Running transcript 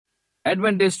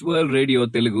Adventist world radio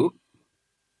Telugu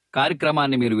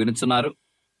కార్యక్రమాన్ని మీరు వినుచున్నారు.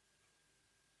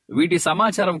 వీటి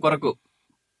సమాచారం కొరకు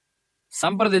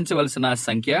సంప్రదించవలసిన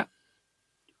సంఖ్య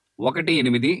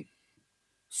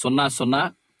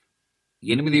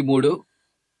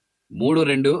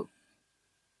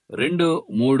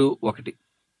 1-800-83-32-231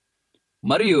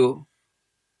 మరియు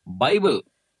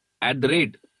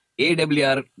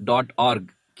bible@awr.org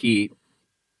కి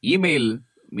ఈమెయిల్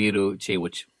మీరు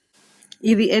చేయవచ్చు.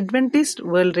 ఇది Adventist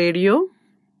world radio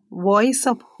voice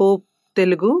of hope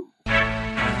Telugu.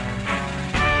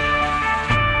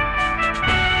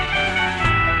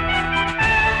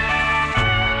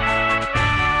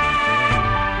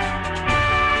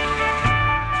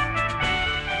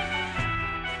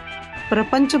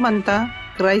 ప్రపంచమంతా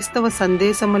క్రైస్తవ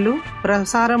సందేశములు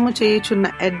ప్రసారము చేయుచున్న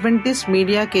అడ్వెంటిస్ట్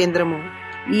మీడియా కేంద్రము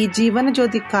ఈ జీవన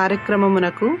జ్యోతి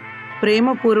కార్యక్రమమునకు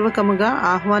ప్రేమపూర్వకముగా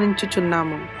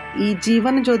ఆహ్వానించుచున్నాము. ఈ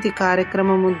జీవన జ్యోతి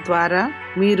కార్యక్రమము ద్వారా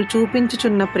మీరు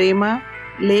చూపించుచున్న ప్రేమ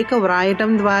లేఖ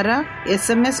వ్రాయటం ద్వారా,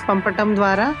 SMS పంపటం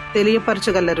ద్వారా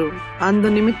తెలియపరచగలరు. అందు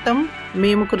నిమిత్తం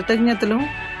మేము కృతజ్ఞతలు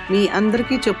మీ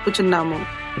అందరికీ చెప్పుచున్నాము.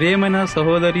 ప్రియమైన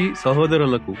సహోదరి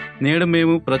సహోదరులకు, నేడు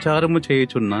మేము ప్రచారము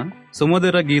చేయుచున్న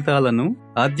సుమధుర గీతాలను,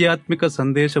 ఆధ్యాత్మిక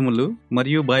సందేశములు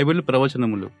మరియు బైబిల్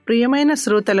ప్రవచనములు ప్రియమైన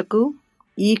శ్రోతలకు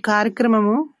ఈ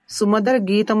కార్యక్రమము సుమధుర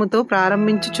గీతముతో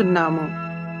ప్రారంభించుచున్నాము.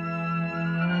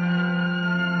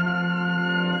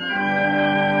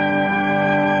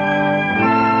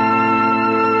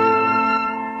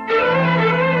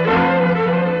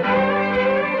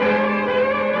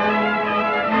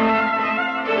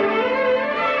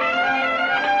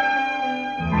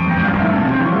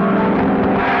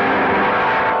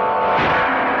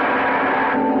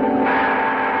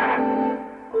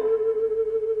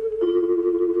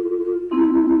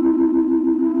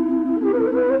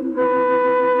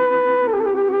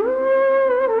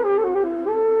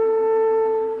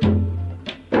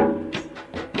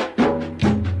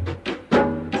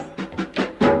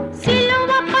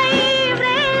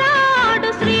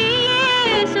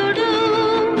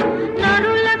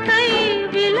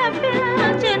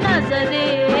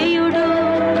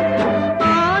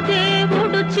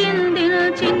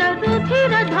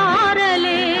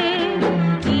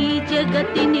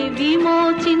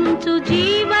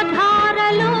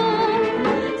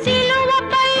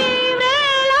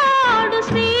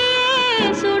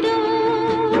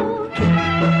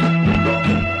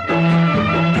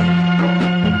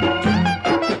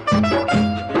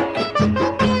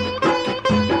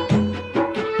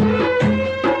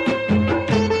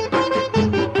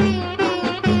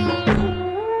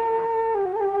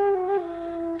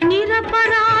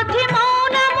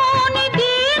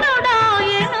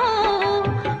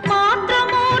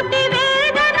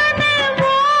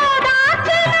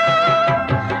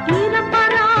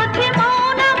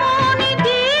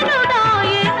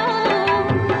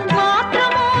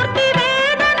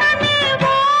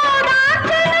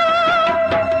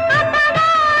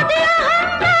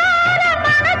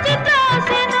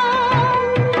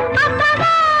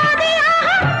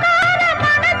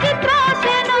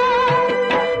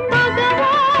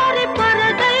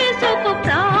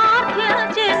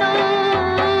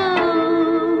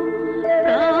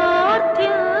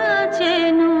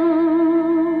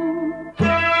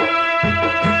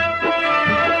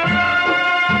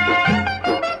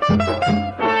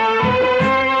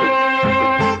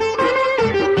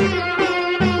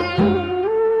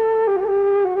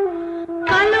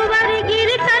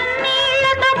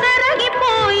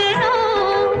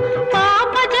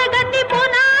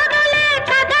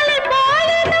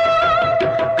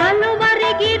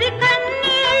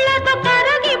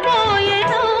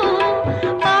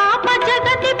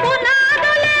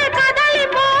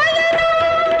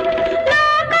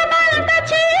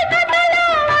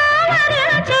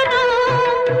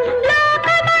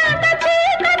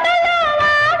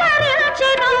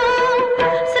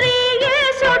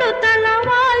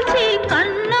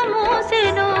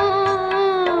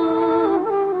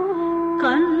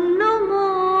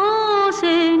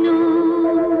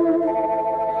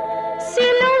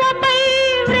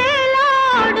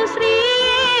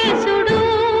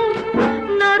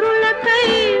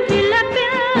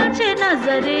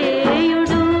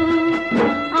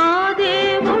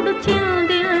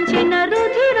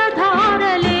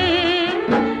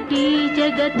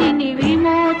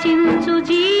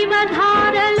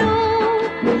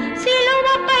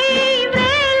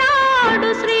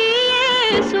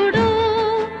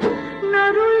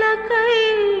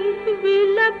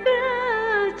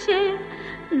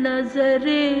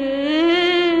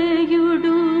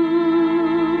 నజరేయుడు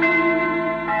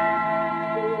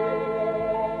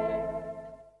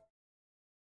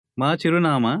మా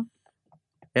చిరునామా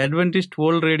Adventist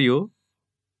world radio,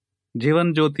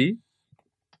 Jeevan Jyoti,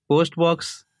 post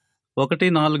box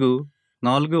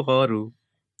 1446,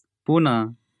 Poona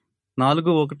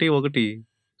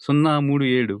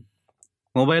 411037.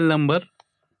 Mobile number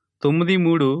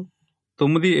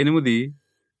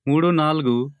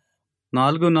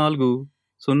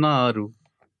 9398344406,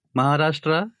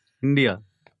 Maharashtra, India.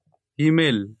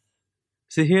 Email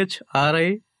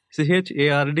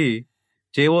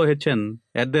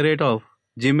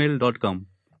CHRICHARDJOHN@gmail.com.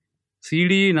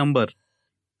 CDE number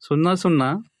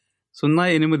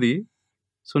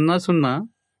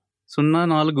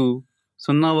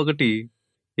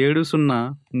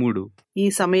 00080040017003. ఈ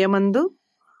సమయమందు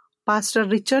పాస్టర్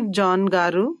రిచర్డ్ జాన్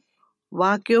గారు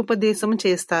వాక్యోపదేశం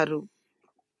చేస్తారు.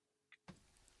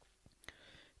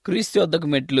 క్రీస్తు యొద్దకు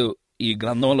మెట్లు ఈ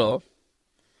గ్రంథంలో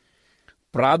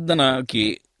ప్రార్థనకి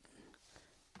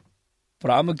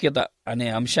ప్రాముఖ్యత అనే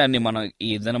అంశాన్ని మనం ఈ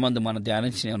దినమందు మనం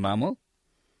ధ్యానించి ఉన్నాము.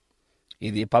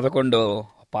 ఇది 11వ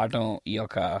పాఠం ఈ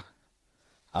యొక్క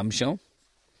అంశం.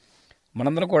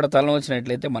 మనందరం కూడా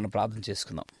తలవంచినట్లయితే మనం ప్రార్థన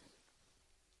చేసుకుందాం.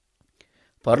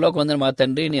 పరలోకమందున మా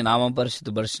తండ్రి, నీ నామం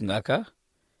పరిశుద్ధపరచును గాక.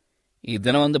 ఈ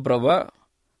దినమందు ప్రభువా,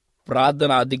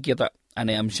 ప్రార్థన ఆధిక్యత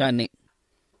అనే అంశాన్ని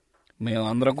మేము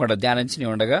అందరం కూడా ధ్యానించి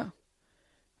ఉండగా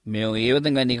మేము ఏ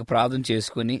విధంగా నీకు ప్రార్థన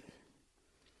చేసుకుని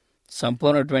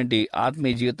సంపూర్ణటువంటి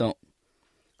ఆత్మీయ జీవితం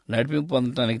నడిపింపు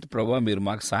పొందటానికి ప్రభువా మీరు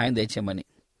మాకు సహాయం తెచ్చామని,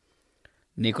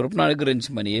 నీ కృపను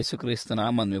అనుగ్రహించమని యేసుక్రీస్తు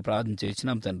నామమున మేము ప్రార్థన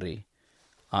చేసినాం తండ్రి,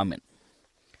 ఆమెన్.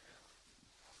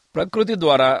 ప్రకృతి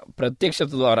ద్వారా,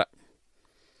 ప్రత్యక్షత ద్వారా,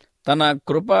 తన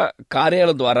కృప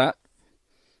కార్యాల ద్వారా,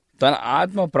 తన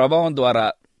ఆత్మ ప్రభావం ద్వారా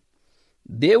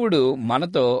దేవుడు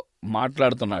మనతో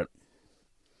మాట్లాడుతున్నాడు.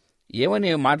 ఏమని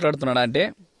మాట్లాడుతున్నాడు అంటే,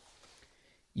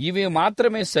 ఇవి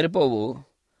మాత్రమే సరిపోవు,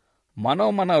 మనం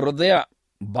మన హృదయ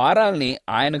భారాల్ని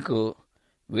ఆయనకు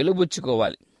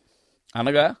వెలుబుచ్చుకోవాలి.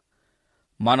 అనగా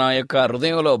మన యొక్క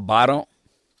హృదయంలో భారం,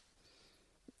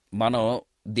 మనం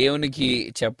దేవునికి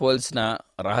చెప్పవలసిన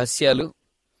రహస్యాలు,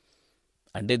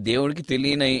 అంటే దేవునికి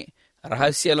తెలియని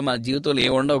రహస్యాలు మన జీవితంలో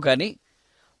ఏమి ఉండవు, కానీ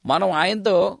మనం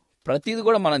ఆయనతో ప్రతిదీ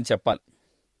కూడా మనం చెప్పాలి.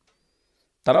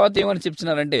 తర్వాత ఏమని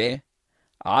చెప్తున్నారంటే,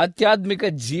 ఆధ్యాత్మిక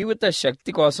జీవిత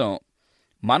శక్తి కోసం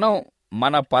మనం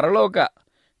మన పరలోక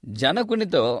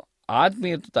జనకునితో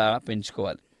ఆత్మీయత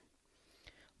పెంచుకోవాలి.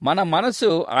 మన మనసు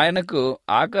ఆయనకు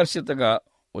ఆకర్షితగా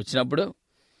వచ్చినప్పుడు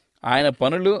ఆయన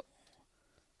పనులు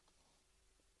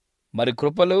మరి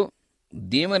కృపలు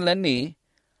దీవెనలన్నీ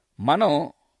మనం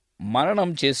మననం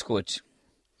చేసుకోవచ్చు.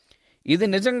 ఇది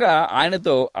నిజంగా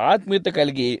ఆయనతో ఆత్మీయత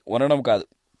కలిగి ఉండడం కాదు.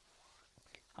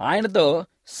 ఆయనతో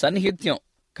సన్నిహిత్యం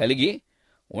కలిగి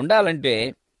ఉండాలంటే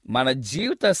మన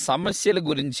జీవిత సమస్యల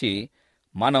గురించి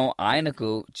మనం ఆయనకు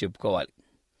చెప్పుకోవాలి.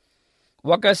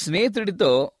 ఒక స్నేహితుడితో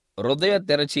హృదయ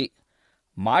తెరచి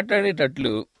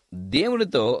మాట్లాడేటట్లు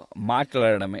దేవునితో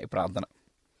మాట్లాడడమే ప్రార్థన.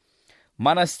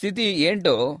 మన స్థితి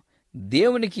ఏంటో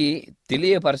దేవునికి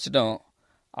తెలియపరచడం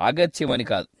అగత్యమని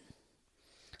కాదు,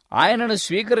 ఆయనను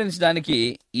స్వీకరించడానికి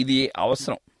ఇది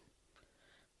అవసరం.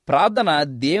 ప్రార్థన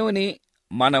దేవుని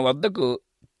మన వద్దకు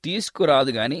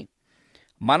తీసుకురాదు, కానీ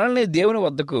మనల్ని దేవుని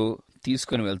వద్దకు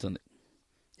తీసుకుని వెళ్తుంది.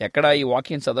 ఎక్కడ ఈ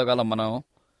వాక్యం చదవగలం మనం?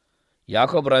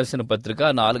 యాకోబు రాసిన పత్రిక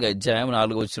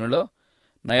 4:4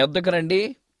 నా యొద్దకు రండి,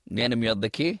 నేను మీ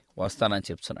యొద్దకి వస్తానని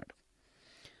చెప్తున్నాడు.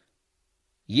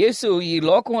 యేసు ఈ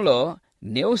లోకంలో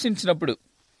నివసించినప్పుడు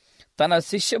తన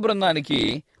శిష్య బృందానికి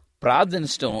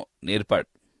ప్రార్థించడం నేర్పాడు.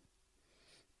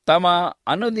 తమ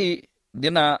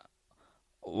దిన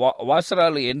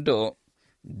వాసరాలు ఏంటో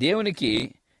దేవునికి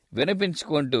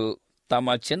వినిపించుకుంటూ తమ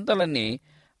చింతలన్నీ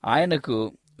ఆయనకు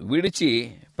విడిచి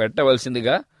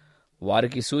పెట్టవలసిందిగా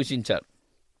వారికి సూచించారు.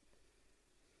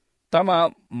 తమ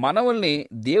మనవుల్ని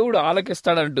దేవుడు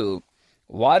ఆలకిస్తాడంటూ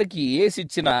వారికి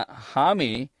యేసిచ్చిన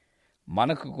హామీ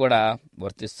మనకు కూడా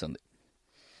వర్తిస్తుంది.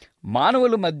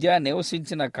 మానవుల మధ్య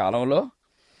నివసించిన కాలంలో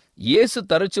యేసు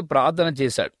తరచు ప్రార్థన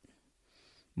చేశాడు.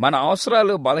 మన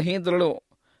అవసరాలు బలహీనతలు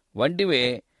వంటివే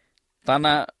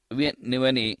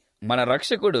తనవని మన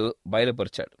రక్షకుడు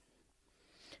బయలుపరిచాడు.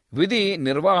 విధి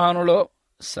నిర్వహణలో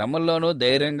శ్రమల్లోనూ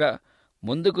ధైర్యంగా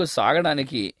ముందుకు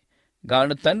సాగడానికి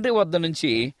గాను తండ్రి వద్ద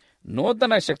నుంచి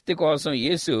నూతన శక్తి కోసం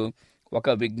యేసు ఒక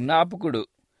విజ్ఞాపకుడు,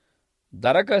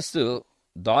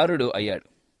 దరఖాస్తుదారుడు అయ్యాడు.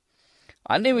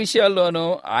 అన్ని విషయాల్లోనూ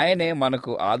ఆయనే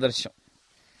మనకు ఆదర్శం.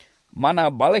 మన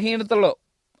బలహీనతలో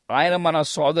ఆయన మన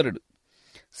సోదరుడు.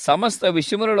 సమస్త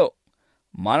విషయములలో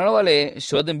మన వలె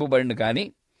శోధింపబడిన కానీ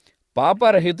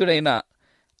పాపరహితుడైన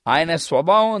ఆయన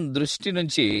స్వభావం దృష్టి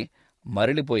నుంచి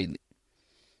మరలిపోయింది.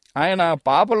 ఆయన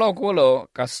పాపలోకంలో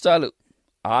కష్టాలు,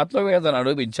 ఆత్మవేదన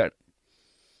అనుభవించాడు.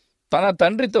 తన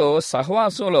తండ్రితో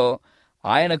సహవాసంలో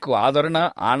ఆయనకు ఆదరణ,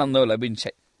 ఆనందం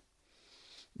లభించాయి.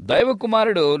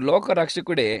 దైవకుమారుడు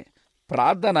లోకరక్షకుడే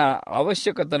ప్రార్థన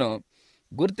ఆవశ్యకతను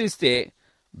గుర్తిస్తే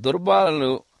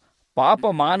దుర్బలు పాప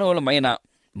మానవులమైన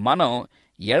మనం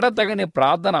ఎడతగని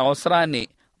ప్రార్థన అవసరాన్ని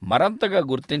మరింతగా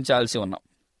గుర్తించాల్సి ఉన్నాం.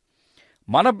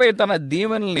 మనపై తన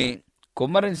దీవెనల్ని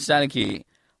కుమ్మరించడానికి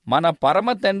మన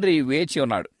పరమ తండ్రి వేచి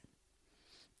ఉన్నాడు.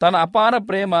 తన అపార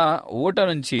ప్రేమ ఊట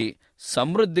నుంచి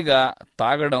సమృద్ధిగా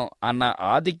తాగడం అన్న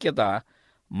ఆధిక్యత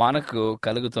మనకు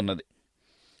కలుగుతున్నది.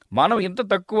 మనం ఇంత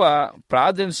తక్కువ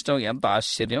ప్రార్థించడం ఎంత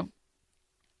ఆశ్చర్యం!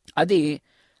 అది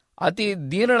అతి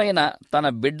దీనులైన తన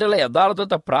బిడ్డల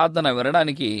యథార్థత ప్రార్థన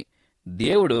వినడానికి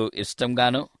దేవుడు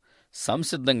ఇష్టంగాను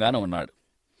సంసిద్ధంగాను ఉన్నాడు.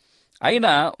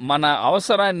 అయినా మన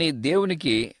అవసరాన్ని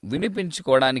దేవునికి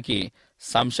వినిపించుకోవడానికి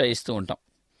సంశయిస్తూ ఉంటాం.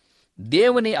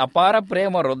 దేవుని అపార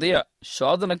ప్రేమ హృదయ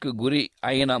శోధనకు గురి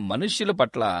అయిన మనుష్యుల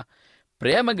పట్ల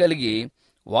ప్రేమ కలిగి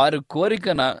వారు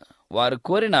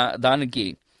కోరిన దానికి,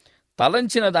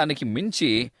 తలంచిన దానికి మించి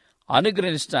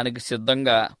అనుగ్రహించడానికి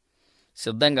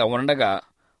సిద్ధంగా ఉండగా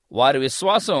వారి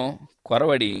విశ్వాసం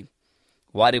కొరవడి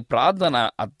వారి ప్రార్థన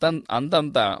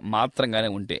అంతంత మాత్రంగానే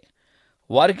ఉంటే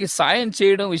వారికి సాయం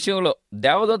చేయడం విషయంలో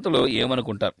దేవదూతలు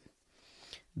ఏమనుకుంటారు?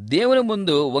 దేవుని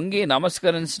ముందు వంగి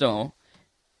నమస్కరించడం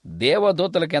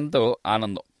దేవదూతలకెంతో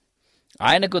ఆనందం.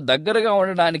 ఆయనకు దగ్గరగా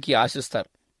ఉండడానికి ఆశిస్తారు.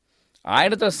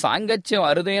 ఆయనతో సాంగత్యం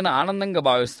అరుదైన ఆనందంగా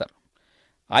భావిస్తారు.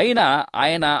 అయినా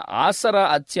ఆయన ఆసరా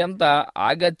అత్యంత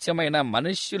ఆగత్యమైన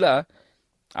మనుష్యుల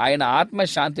ఆయన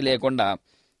ఆత్మశాంతి లేకుండా,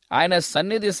 ఆయన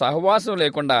సన్నిధి సహవాసం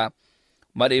లేకుండా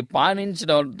మరి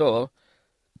పానించడంతో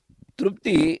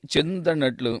తృప్తి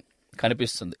చెందుతున్నట్లు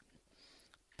కనిపిస్తుంది.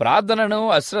 ప్రార్థనను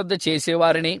అశ్రద్ధ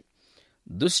చేసేవారిని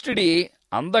దుష్టుడి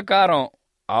అంధకారం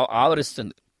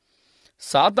ఆవరిస్తుంది.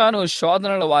 సాతాను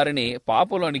శోధనల వారిని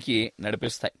పాపంలోనికి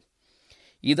నడిపిస్తాయి.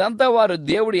 ఇదంతా వారు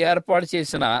దేవుడు ఏర్పాటు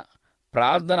చేసిన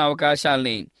ప్రార్థన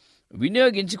అవకాశాల్ని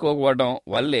వినియోగించుకోకపోవడం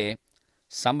వల్లే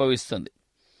సంభవిస్తుంది.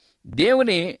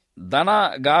 దేవుని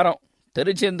ధనాగారం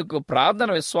తెరిచేందుకు ప్రార్థన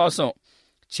విశ్వాసం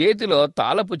చేతిలో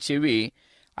తాళపు చెవి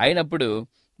అయినప్పుడు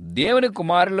దేవుని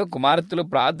కుమారులు కుమార్తెలు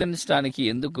ప్రార్థించడానికి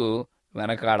ఎందుకు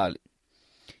వెనకాడాలి?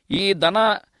 ఈ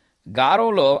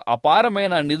ధనాగారంలో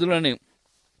అపారమైన నిధులను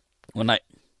ఉన్నాయి.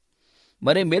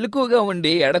 మరి మెలకుగా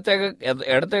ఉండి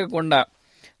ఎడతెగకుండా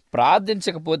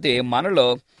ప్రార్థించకపోతే మనలో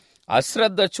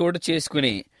అశ్రద్ధ చోటు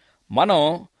చేసుకుని మనం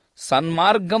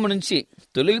సన్మార్గం నుంచి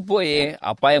తొలగిపోయే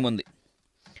అపాయం ఉంది.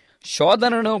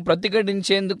 శోధనను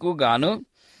ప్రతిఘటించేందుకు గాను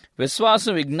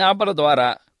విశ్వాసం విజ్ఞాపన ద్వారా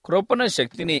కృపణ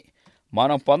శక్తిని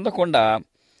మనం పొందకుండా,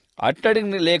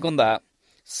 అట్టడిని లేకుండా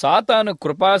సాతాను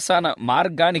కృపాసన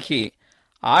మార్గానికి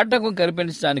ఆటంకం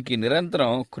కల్పించడానికి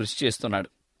నిరంతరం కృషి చేస్తున్నాడు.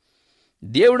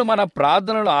 దేవుడు మన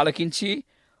ప్రార్థనలు ఆలకించి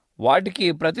వాటికి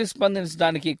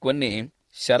ప్రతిస్పందించడానికి కొన్ని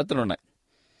షరతులున్నాయి.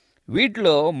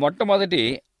 వీటిలో మొట్టమొదటి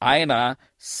ఆయన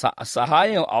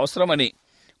సహాయం అవసరమని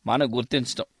మనం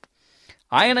గుర్తించడం.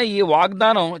 ఆయన ఈ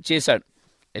వాగ్దానం చేశాడు.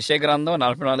 యెషయా గ్రంథం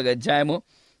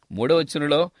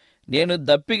 44:3 నేను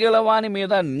దప్పిగలవాని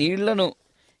మీద నీళ్లను,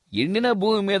 ఎండిన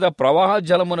భూమి మీద ప్రవాహ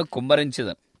జలమును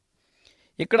కుమ్మరించదను.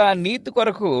 ఇక్కడ నీతి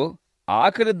కొరకు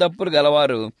ఆఖరి దప్పులు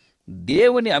గలవారు,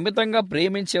 దేవుని అమితంగా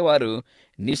ప్రేమించేవారు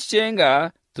నిశ్చయంగా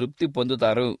తృప్తి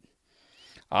పొందుతారు.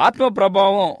 ఆత్మ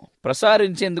ప్రభావం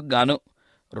ప్రసారించేందుకు గాను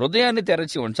హృదయాన్ని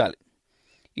తెరచి ఉంచాలి.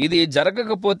 ఇది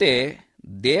జరగకపోతే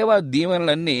దేవ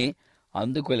దీవెనలన్నీ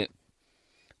అందుకోలేం.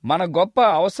 మన గొప్ప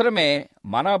అవసరమే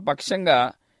మన పక్షంగా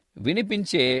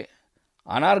వినిపించే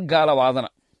అనార్గాల వాదన.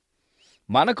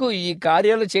 మనకు ఈ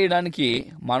కార్యాలు చేయడానికి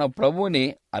మన ప్రభువుని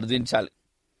అర్థించాలి.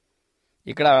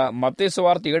 ఇక్కడ మత్తయి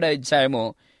సువార్త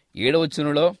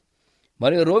 7:7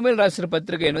 మరియు రోమీయులు రాసిన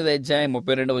పత్రిక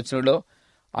 8:32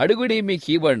 అడుగుడి మీకు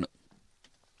ఇవ్వబడును.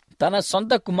 తన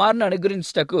సొంత కుమారుని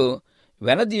అనుగ్రహించుటకు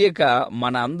వెనదీయక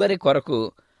మన అందరి కొరకు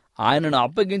ఆయనను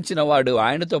అప్పగించిన వాడు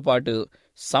ఆయనతో పాటు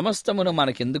సమస్తమును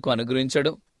మనకెందుకు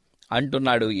అనుగ్రహించడు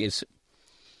అంటున్నాడు యేసు.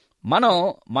 మనం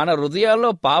మన హృదయాల్లో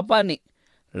పాపాన్ని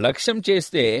లక్ష్యం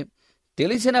చేస్తే,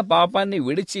 తెలిసిన పాపాన్ని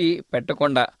విడిచి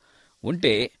పెట్టకుండా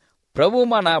ఉంటే ప్రభు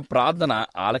మన ప్రార్థన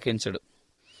ఆలకించడు.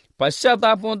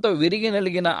 పశ్చాత్తాపంతో విరిగి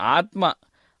నలిగిన ఆత్మ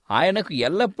ఆయనకు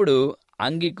ఎల్లప్పుడూ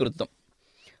అంగీకృతం.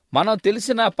 మనం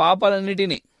తెలిసిన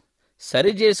పాపాలన్నిటినీ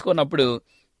సరిచేసుకున్నప్పుడు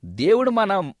దేవుడు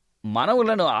మన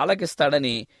మనవులను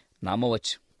ఆలకిస్తాడని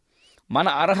నమ్మవచ్చు. మన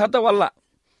అర్హత వల్ల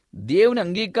దేవుని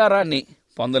అంగీకారాన్ని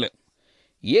పొందలేం.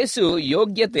 యేసు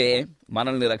యోగ్యతే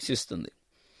మనల్ని రక్షిస్తుంది.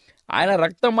 ఆయన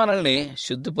రక్తం మనల్ని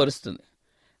శుద్ధిపరుస్తుంది.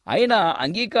 అయినా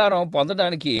అంగీకారం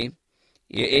పొందడానికి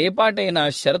ఏ పాటైన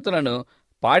షరతులను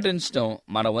పాటించడం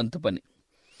మన వంతు పని.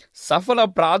 సఫల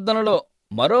ప్రార్థనలో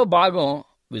మరో భాగం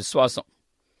విశ్వాసం.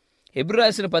 హెబ్రీ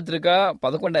రాసిన పత్రిక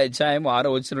 11వ అధ్యాయం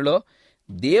 6వ వచనంలో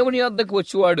దేవుని యొద్దకు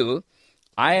వచ్చువాడు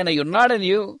ఆయన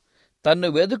ఉన్నాడనియు తన్ను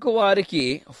వెదుకు వారికి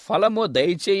ఫలము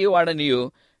దయచేయువాడనియు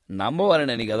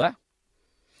నమ్మవలనని కదా.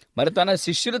 మరి తన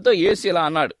శిష్యులతో యేసు ఇలా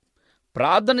అన్నాడు,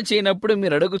 ప్రార్థన చేయనప్పుడు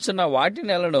మీరు అడుగుచున్న వాటి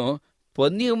నెలను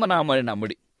పొంది ఉన్నామని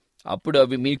నమ్ముడి, అప్పుడు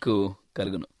అవి మీకు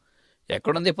కలుగును.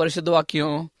 ఎక్కడుంది పరిశుద్ధ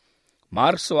వాక్యం?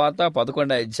 మార్క్స్ వార్త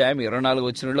 11వ అధ్యాయం 24వ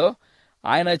వచనంలో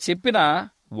ఆయన చెప్పిన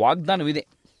వాగ్దానం ఇదే.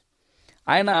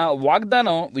 ఆయన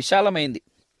వాగ్దానం విశాలమైంది,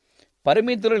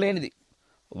 పరిమితులు లేనిది.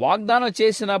 వాగ్దానం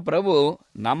చేసిన ప్రభు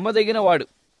నమ్మదగిన వాడు.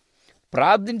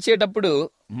 ప్రార్థించేటప్పుడు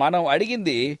మనం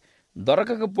అడిగింది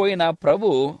దొరకకపోయినా ప్రభు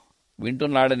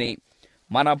వింటున్నాడని,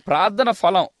 మన ప్రార్థన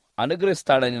ఫలం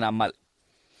అనుగ్రహిస్తాడని నమ్మాలి.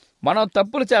 మనం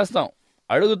తప్పులు చేస్తాం,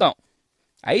 అడుగుతాం.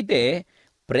 అయితే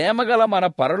ప్రేమగల మన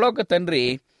పరలోక తండ్రి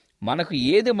మనకు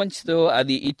ఏది మంచిదో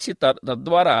అది ఇచ్చి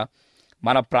తద్వారా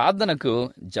మన ప్రార్థనకు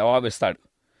జవాబిస్తాడు.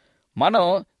 మనం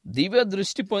దివ్య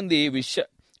దృష్టి పొంది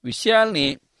విషయాల్ని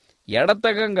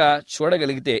ఎడతెగంగా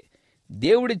చూడగలిగితే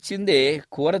దేవుడిచ్చిందే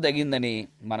కోరదగిందని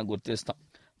మనం గుర్తిస్తాం.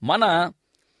 మన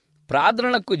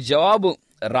ప్రార్థనలకు జవాబు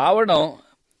రావడం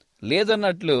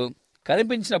లేదన్నట్లు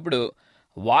కనిపించినప్పుడు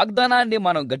వాగ్దానాన్ని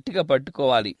మనం గట్టిగా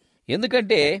పట్టుకోవాలి.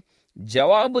 ఎందుకంటే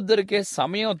జవాబు దొరికే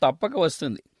సమయం తప్పక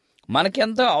వస్తుంది.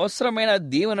 మనకెంతో అవసరమైన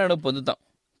దీవెనను పొందుతాం.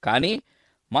 కానీ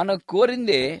మనం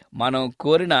కోరిందే మనం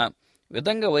కోరిన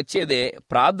విధంగా వచ్చేదే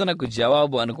ప్రార్థనకు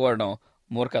జవాబు అనుకోవడం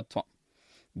మూర్ఖత్వం.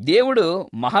 దేవుడు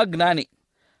మహాజ్ఞాని.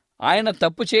 ఆయన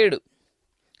తప్పు చేయడు.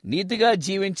 నీతిగా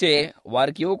జీవించే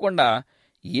వారికి ఇవ్వకుండా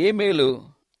ఏ మేలు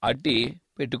అట్టి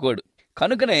పెట్టుకోడు.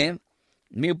 కనుకనే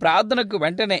మీ ప్రార్థనకు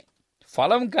వెంటనే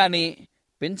ఫలం కానీ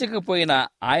పెంచకపోయినా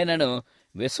ఆయనను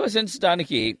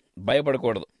విశ్వసించడానికి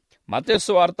భయపడకూడదు. మత్తయి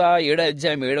సువార్త 7వ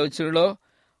అధ్యాయం 7వ వచనంలో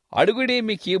అడుగుడి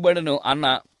మీకు ఇవ్వబడును అన్న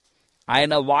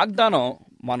ఆయన వాగ్దానం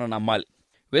మనం నమ్మాలి.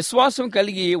 విశ్వాసం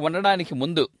కలిగి ఉండడానికి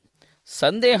ముందు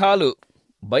సందేహాలు,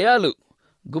 భయాలు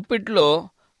గుప్పిట్లో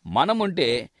మనముంటే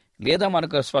లేదా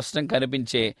మనకు స్పష్టం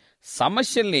కనిపించే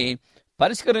సమస్యల్ని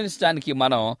పరిష్కరించడానికి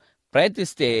మనం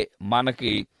ప్రయత్నిస్తే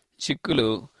మనకి చిక్కులు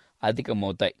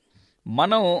అధికమవుతాయి.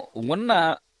 మనం ఉన్న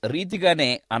రీతిగానే,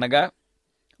 అనగా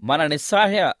మన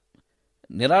నిస్సహాయ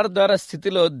నిరాధార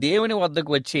స్థితిలో దేవుని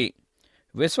వద్దకు వచ్చి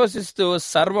విశ్వసిస్తూ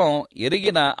సర్వం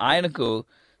ఎరిగిన ఆయనకు,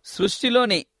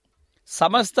 సృష్టిలోని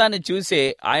సమస్తాన్ని చూసే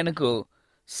ఆయనకు,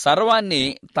 సర్వాన్ని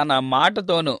తన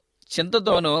మాటతోనూ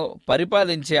చింతతోనూ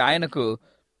పరిపాలించే ఆయనకు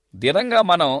దినంగా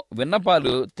మనం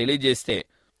విన్నపాలు తెలియజేస్తే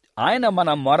ఆయన మన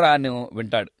మొరను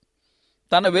వింటాడు.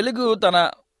 తన వెలుగు తన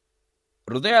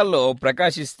హృదయాల్లో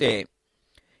ప్రకాశిస్తే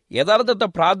యథార్థత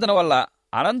ప్రార్థన వల్ల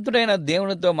అనంతుడైన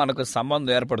దేవునితో మనకు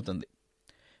సంబంధం ఏర్పడుతుంది.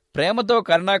 ప్రేమతో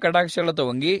కరుణా కటాక్షాలతో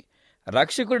వంగి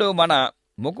రక్షకుడు మన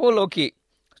ముఖంలోకి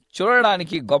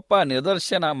చూడడానికి గొప్ప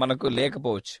నిదర్శన మనకు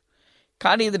లేకపోవచ్చు,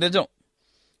 కానీ ఇది నిజం.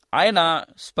 ఆయన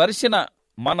స్పర్శన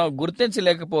మనం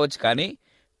గుర్తించలేకపోవచ్చు, కానీ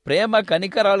ప్రేమ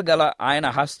కనికరాలు గల ఆయన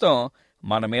హస్తం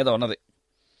మన మీద ఉన్నది.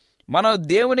 మనం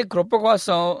దేవుని కృప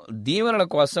కోసం, దీవెనల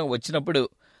కోసం వచ్చినప్పుడు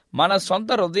మన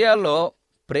సొంత హృదయాల్లో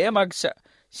ప్రేమ,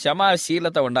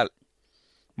 క్షమాశీలత ఉండాలి.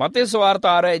 మత్తయి సువార్త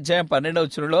 6వ అధ్యాయం 12వ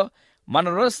వచనంలో మన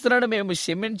రుణస్తులను మేము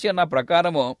క్షమించిన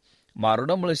ప్రకారము మా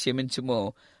రుణములు క్షమించుము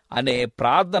అనే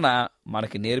ప్రార్థన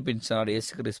మనకి నేర్పించినాడు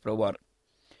యేసుక్రీస్తు ప్రభువారు.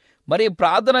 మరి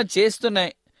ప్రార్థన చేస్తున్న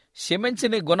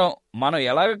క్షమించని గుణం మనం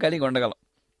ఎలాగ కలిగి ఉండగలం?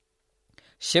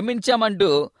 క్షమించామంటూ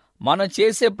మనం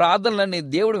చేసే ప్రార్థనలన్నీ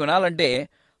దేవుడు వినాలంటే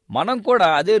మనం కూడా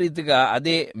అదే రీతిగా,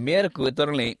 అదే మేరకు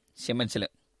ఇతరుల్ని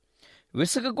క్షమించలేం.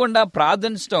 విసుగకుండా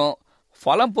ప్రార్థించడం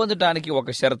ఫలం పొందటానికి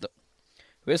ఒక షరతు.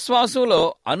 విశ్వాసంలో,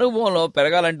 అనుభవంలో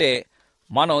పెరగాలంటే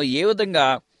మనం ఏ విధంగా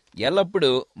ఎల్లప్పుడూ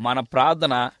మన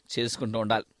ప్రార్థన చేసుకుంటూ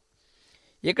ఉండాలి.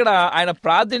 ఇక్కడ ఆయన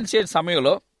ప్రార్థించే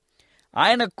సమయంలో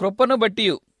ఆయన కృపను బట్టి,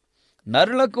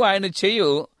 నరులకు ఆయన చేయు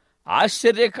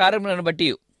ఆశ్చర్యకార్యములను బట్టి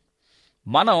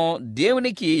మనం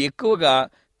దేవునికి ఎక్కువగా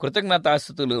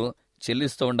కృతజ్ఞతాస్తుతులు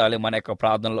చెల్లిస్తూ ఉండాలి. మన యొక్క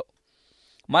ప్రార్థనలో,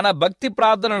 మన భక్తి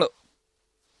ప్రార్థనలో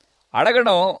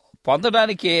అడగడం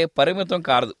పొందడానికే పరిమితం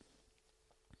కాదు.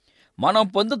 మనం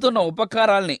పొందుతున్న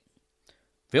ఉపకారాల్ని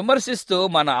విమర్శిస్తూ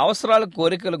మన అవసరాల,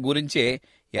 కోరికల గురించే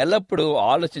ఎల్లప్పుడూ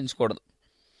ఆలోచించకూడదు.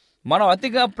 మనం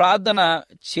అతిగా ప్రార్థన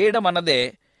చేయడం అన్నదే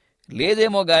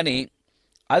లేదేమో కానీ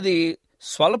అది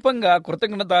స్వల్పంగా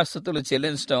కృతజ్ఞతాస్తుతులు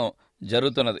చెల్లించడం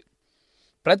జరుగుతున్నది.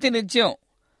 ప్రతినిత్యం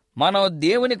మనం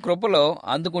దేవుని కృపలో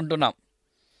అందుకుంటున్నాం,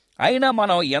 అయినా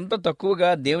మనం ఎంత తక్కువగా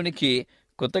దేవునికి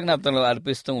కృతజ్ఞతలు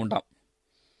అర్పిస్తూ ఉంటాం.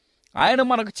 ఆయన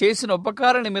మనకు చేసిన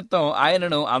ఉపకార నిమిత్తం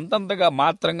ఆయనను అంతంతగా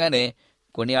మాత్రంగానే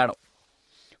కొనియాడం.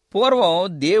 పూర్వం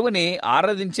దేవుని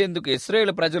ఆరాధించేందుకు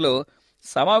ఇశ్రాయేలు ప్రజలు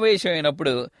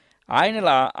సమావేశమైనప్పుడు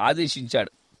ఆయనలా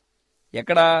ఆదేశించాడు.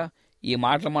 ఎక్కడ? ఈ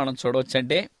మాటలు మనం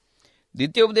చూడవచ్చంటే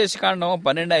ద్వితీయోపదేశకాండం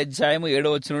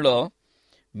 12:7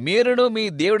 మీరును మీ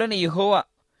దేవుడని యెహోవా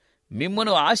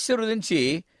మిమ్మును ఆశీర్వదించి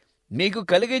మీకు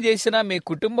కలిగజేసిన మీ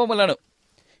కుటుంబములను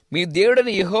మీ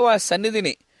దేవుడని యెహోవా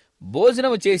సన్నిధిని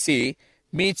భోజనము చేసి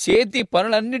మీ చేతి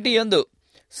పనులన్నిటి యందు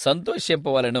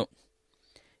సంతోషింపవలెను.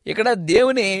 ఇక్కడ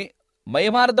దేవుని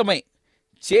మహిమార్థమై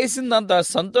చేసిందంత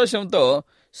సంతోషంతో,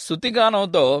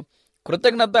 స్తుతిగానంతో,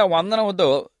 కృతజ్ఞత వందనంతో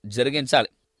జరిగించాలి,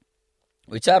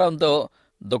 విచారంతో,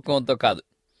 దుఃఖంతో కాదు.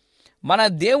 మన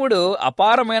దేవుడు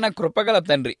అపారమైన కృపగల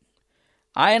తండ్రి.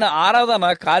 ఆయన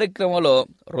ఆరాధన కార్యక్రమంలో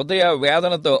హృదయ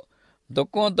వేదనతో,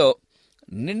 దుఃఖంతో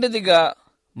నిండిదిగా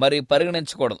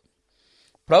పరిగణించకూడదు.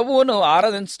 ప్రభువును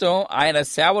ఆరాధించడం, ఆయన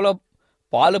సేవలో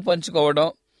పాలు పంచుకోవడం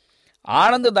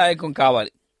ఆనందదాయకం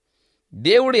కావాలి.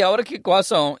 దేవుడు ఎవరికి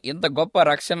కోసం ఇంత గొప్ప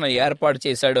రక్షణ ఏర్పాటు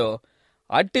చేశాడో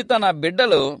అట్టి తన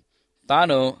బిడ్డలు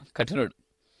తాను కఠినుడు,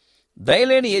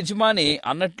 దయలేని యజమాని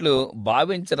అన్నట్లు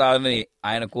భావించరాలని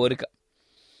ఆయన కోరిక.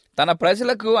 తన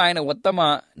ప్రజలకు ఆయన ఉత్తమ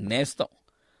నేస్తం.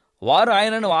 వారు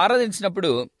ఆయనను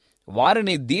ఆరాధించినప్పుడు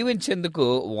వారిని దీవించేందుకు,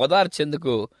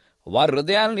 ఓదార్చేందుకు, వారి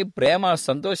హృదయాల్ని ప్రేమ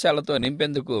సంతోషాలతో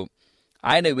నింపేందుకు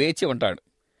ఆయన వేచి ఉంటాడు.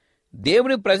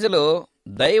 దేవుని ప్రజలు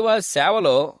దైవ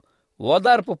సేవలో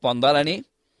ఓదార్పు పొందాలని,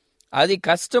 అది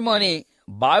కష్టమని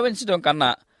భావించడం కన్నా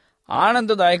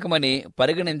ఆనందదాయకమని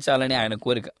పరిగణించాలని ఆయన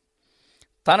కోరిక.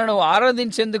 తనను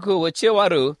ఆరాధించేందుకు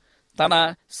వచ్చేవారు తన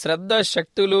శ్రద్ధ,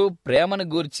 శక్తులు, ప్రేమను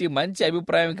గూర్చి మంచి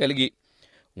అభిప్రాయం కలిగి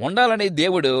ఉండాలని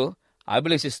దేవుడు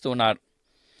అభిలషిస్తున్నాడు.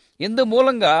 ఇందు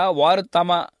మూలంగా వారు తమ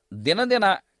దినదిన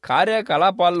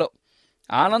కార్యకలాపాల్లో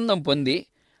ఆనందం పొంది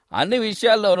అన్ని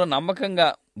విషయాల్లోనూ నమ్మకంగా,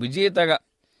 విజేతగా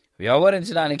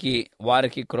వ్యవహరించడానికి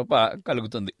వారికి కృప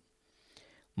కలుగుతుంది.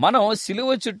 మనం సిలువ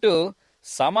చుట్టూ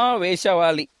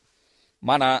సమావేశవాలి.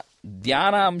 మన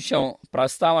ధ్యానాంశం,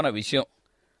 ప్రస్తావన విషయం,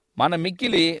 మన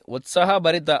మిక్కిలి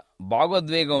ఉత్సాహభరిత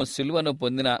భావోద్వేగం సిలువను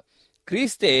పొందిన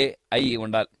క్రీస్తే అయి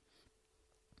ఉండాలి.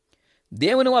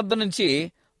 దేవుని వద్ద నుంచి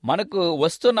మనకు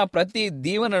వస్తున్న ప్రతి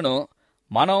దీవెనను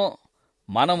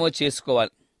మనము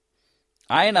చేసుకోవాలి.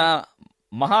 ఆయన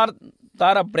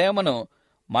మహాతార ప్రేమను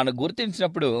మనం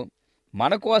గుర్తించినప్పుడు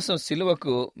మన కోసం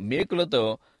సిలువకు మేకులతో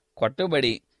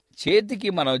కొట్టబడి చేతికి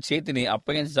మనం చేతిని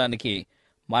అప్పగించడానికి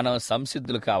మనం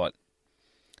సంసిద్ధులు కావాలి.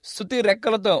 స్తుతి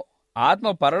రెక్కలతో ఆత్మ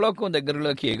పరలోకం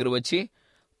దగ్గరలోకి ఎగురువచ్చి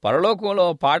పరలోకంలో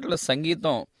పాటల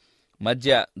సంగీతం మధ్య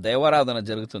దైవారాధన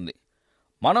జరుగుతుంది.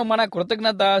 మనం మన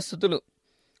కృతజ్ఞత స్తుతులు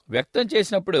వ్యక్తం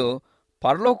చేసినప్పుడు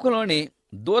పరలోకంలోని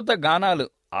దూత గానాలు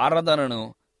ఆరాధనను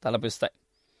తలపిస్తాయి.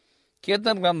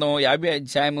 కీర్తన గ్రంథం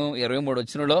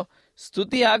 50:23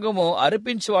 స్తుతి యాగము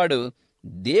అర్పించువాడు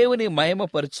దేవుని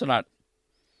మహిమపరుచున్నాడు.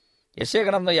 యెషయా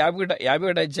గ్రంథం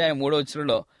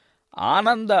 51:3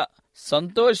 ఆనంద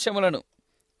సంతోషములను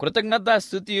కృతజ్ఞత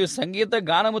స్తుతియు సంగీత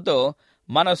గానముతో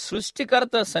మన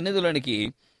సృష్టికర్త సన్నిధిలోనికి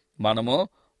మనము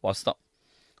వస్తాం.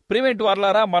 ప్రియమైన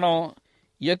వారలారా, మనం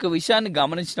ఈ యొక్క విషయాన్ని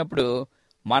గమనించినప్పుడు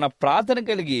మన ప్రార్థన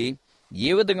కలిగి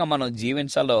ఏ విధంగా మనం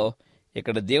జీవించాలో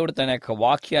ఇక్కడ దేవుడు తన యొక్క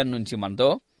వాక్యాన్ని నుంచి మనతో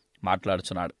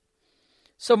మాట్లాడుచున్నాడు.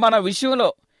 సో మన విషయంలో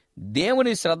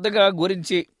దేవుని శ్రద్ధగా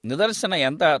గురించి నిదర్శన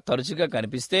ఎంత తరచుగా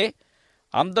కనిపిస్తే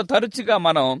అంత తరచుగా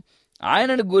మనం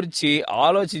ఆయనను గురించి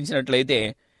ఆలోచించినట్లయితే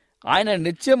ఆయన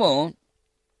నిత్యము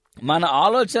మన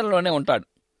ఆలోచనలోనే ఉంటాడు.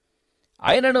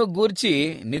 ఆయనను గూర్చి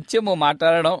నిత్యము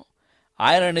మాట్లాడడం,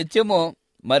 ఆయన నిత్యము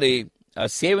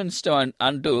సేవించడం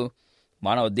అంటూ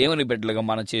మనం దేవుని బిడ్డలుగా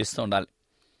మనం చేస్తూ ఉండాలి.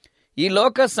 ఈ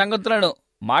లోక సంగతులను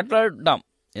మాట్లాడడం,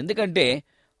 ఎందుకంటే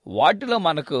వాటిలో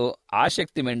మనకు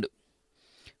ఆసక్తి మెండు.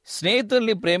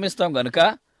 స్నేహితుల్ని ప్రేమిస్తాం గనుక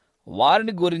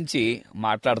వారిని గురించి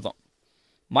మాట్లాడతాం.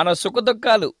 మన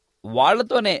సుఖదుఖాలు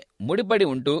వాళ్లతోనే ముడిపడి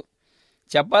ఉంటూ,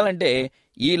 చెప్పాలంటే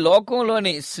ఈ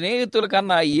లోకంలోని స్నేహితుల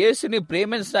కన్నా యేసుని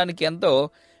ప్రేమించడానికి ఎంతో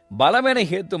బలమైన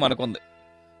హేతు మనకుంది.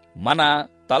 మన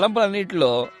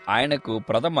తలంపులన్నిటిలో ఆయనకు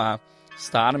ప్రథమ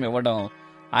స్థానం ఇవ్వడం,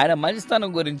 ఆయన మంచితనం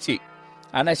గురించి,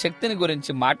 ఆయన శక్తిని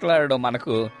గురించి మాట్లాడడం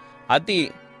మనకు అతి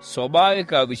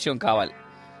స్వాభావిక విషయం కావాలి.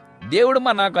 దేవుడు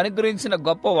మనకు అనుగ్రహించిన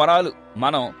గొప్ప వరాలు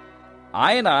మనం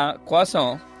ఆయన కోసం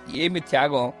ఏమి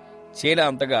త్యాగం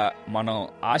చేయలేంతగా మనం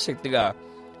ఆసక్తిగా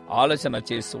ఆలోచన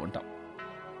చేస్తూ ఉంటాం.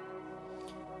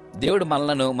 దేవుడు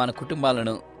మనలను, మన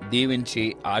కుటుంబాలను దీవించి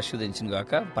ఆశీర్వదించిన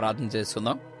గాక. ప్రార్థన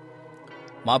చేస్తున్నాం.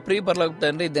 మా ప్రియ పరలోకపు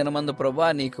తండ్రి, దినమందు ప్రభా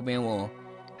నీకు మేము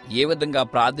ఏ విధంగా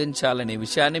ప్రార్థించాలనే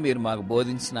విషయాన్ని మీరు మాకు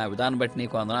బోధించిన విధానం బట్టి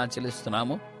నీకు వందనాలు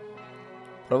చెల్లిస్తున్నాము.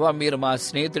 ప్రభా, మీరు మా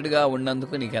స్నేహితుడిగా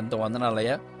ఉన్నందుకు నీకు ఎంతో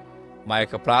వందనాలయ్యా. మా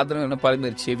యొక్క ప్రార్థన విన్నపాలు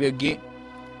మీరు చెవియొగ్గి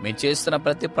మేము చేస్తున్న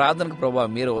ప్రతి ప్రార్థనకు ప్రభా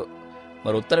మీరు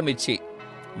ఉత్తరం ఇచ్చి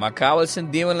మాకు కావలసిన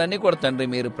దీవెనలన్నీ కూడా తండ్రి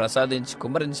మీరు ప్రసాదించి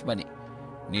కుమ్మరించమని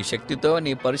నీ శక్తితో,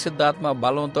 నీ పరిశుద్ధాత్మ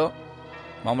బలంతో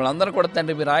మమ్మల్ని అందరూ కూడా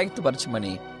తండ్రి మీరు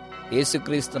ఆయుక్తపరచమని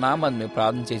యేసుక్రీస్తు నామని మేము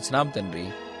ప్రార్థన చేసినాం తండ్రి,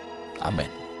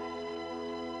 ఆమేన్.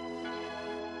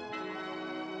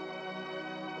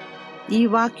 ఈ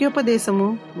వాక్యోపదేశము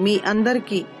మీ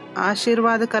అందరికీ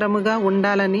ఆశీర్వాదకరముగా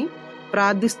ఉండాలని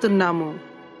ప్రార్థిస్తున్నాము.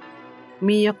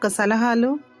 మీ యొక్క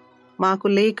సలహాలు మాకు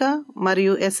లేఖ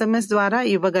మరియు SMS ద్వారా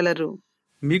ఇవ్వగలరు.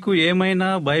 మీకు ఏమైనా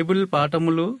బైబిల్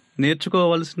పాఠములు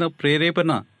నేర్చుకోవలసిన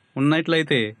ప్రేరేపణ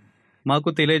ఉన్నట్లయితే మాకు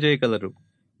తెలియజేయగలరు.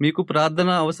 మీకు ప్రార్థన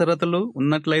అవసరతలు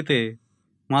ఉన్నట్లయితే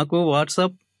మాకు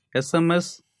వాట్సాప్, SMS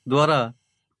ద్వారా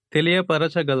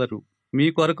తెలియపరచగలరు. మీ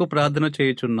కొరకు ప్రార్థన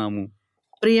చేయుచున్నాము.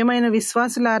 ప్రియమైన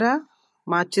విశ్వాసులారా,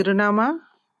 మా చిరునామా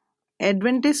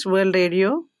Adventist world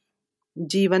radio,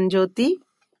 Jeevan Jyoti,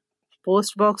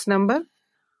 post box number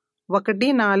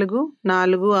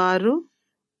 1446,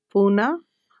 Poona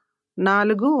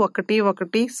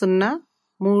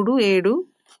 411037,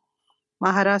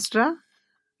 Maharashtra,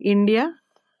 India.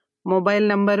 Mobile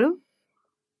number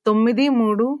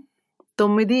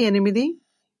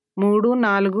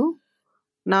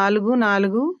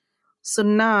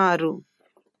 9334440406.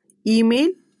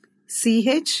 Email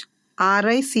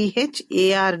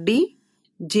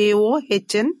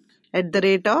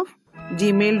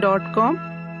CHRICHARDJOHN@gmail.com.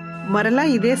 మరలా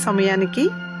ఇదే సమయానికి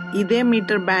ఇదే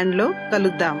మీటర్ బ్యాండ్లో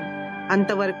కలుద్దాం.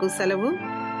 అంతవరకు సెలవు.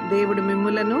 దేవుడు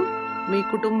మిమ్ములను మీ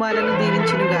కుటుంబాలను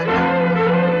దీవించునుగాక.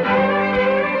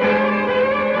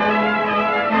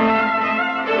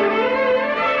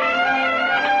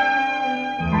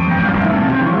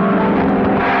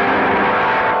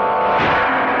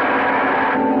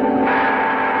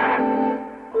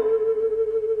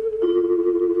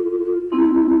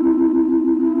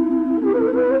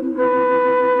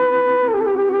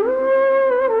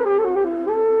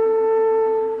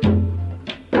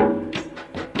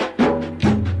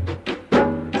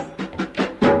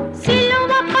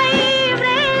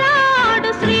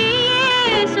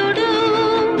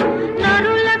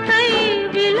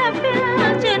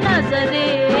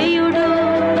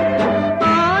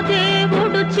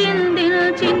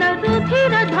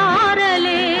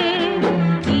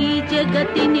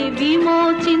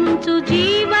 విమోచించు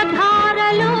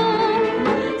జీవధారలో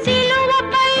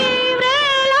సిలువపై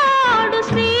వేలాడు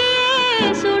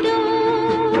శ్రీయేసుడు.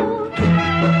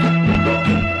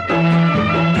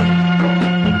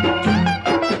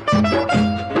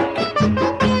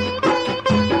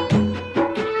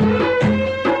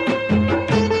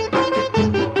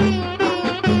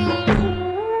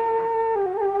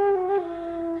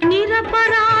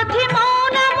 నిరపరాధి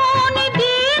మౌనమోని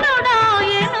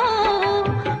దీనుడాయెను,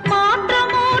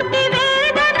 మాతృమూర్తి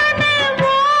వేదననే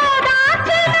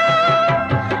ఓదార్చెను.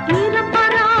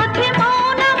 నిరపరాధి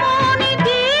మౌనమోని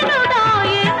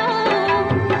దీనుడాయెను,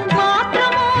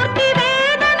 మాతృమూర్తి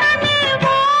వేదననే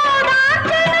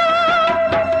ఓదార్చెను.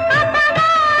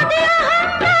 అపవాది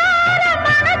అహంకారం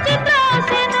అణచి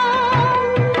త్రోసెను,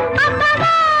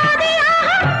 అపవాది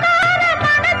అహంకారం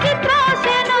అణచి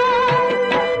త్రోసెను.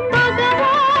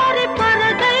 పగవారి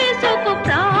పరదైసుకు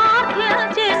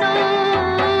ప్రార్థించెను,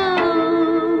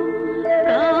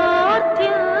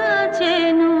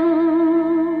 ప్రార్థించెను.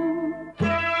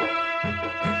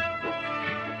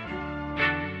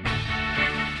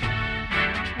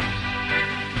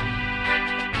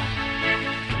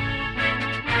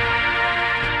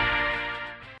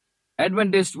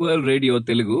 అడ్వెంటిస్ట్ వరల్డ్ రేడియో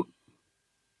తెలుగు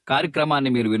కార్యక్రమాన్ని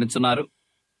మీరు వినుచున్నారు.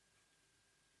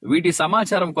 వీటి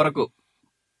సమాచారం కొరకు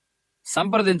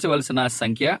సంప్రదించవలసిన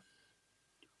సంఖ్య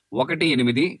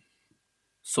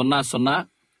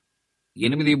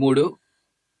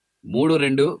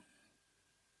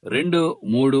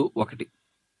 1800833231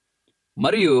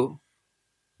 మరియు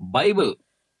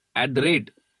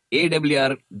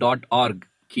bible@awr.org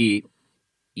కి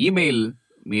ఈమెయిల్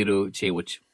మీరు చేయవచ్చు.